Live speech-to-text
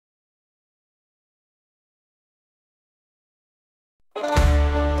For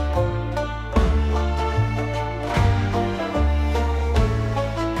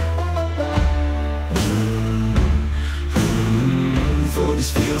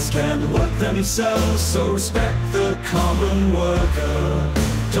these fields can't work themselves, so respect the common worker.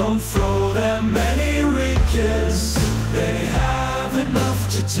 Don't throw them any riches, they have enough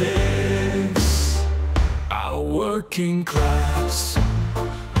to taste. Our working class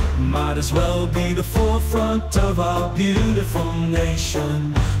might as well be the forefront of our beautiful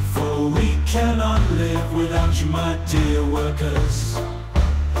nation, for we cannot live without you, my dear workers.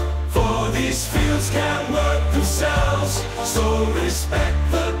 For these fields can't work themselves, so respect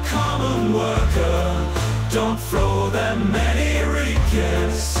the common worker. Don't throw them any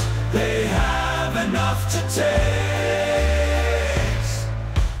riches, they have enough to taste.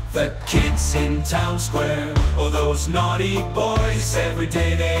 The kids in town square, or those naughty boys, every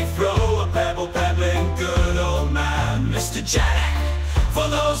day they throw a pebble pebbling good old man Mr. Jack. For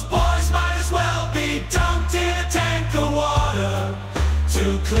those boys might as well be dumped in a tank of water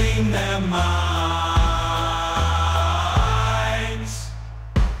to clean their minds.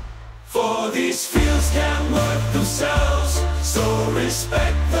 For these fields can't work themselves, so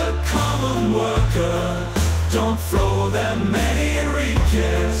respect the common worker. Don't throw them any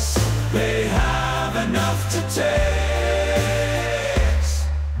riches, they have enough to take.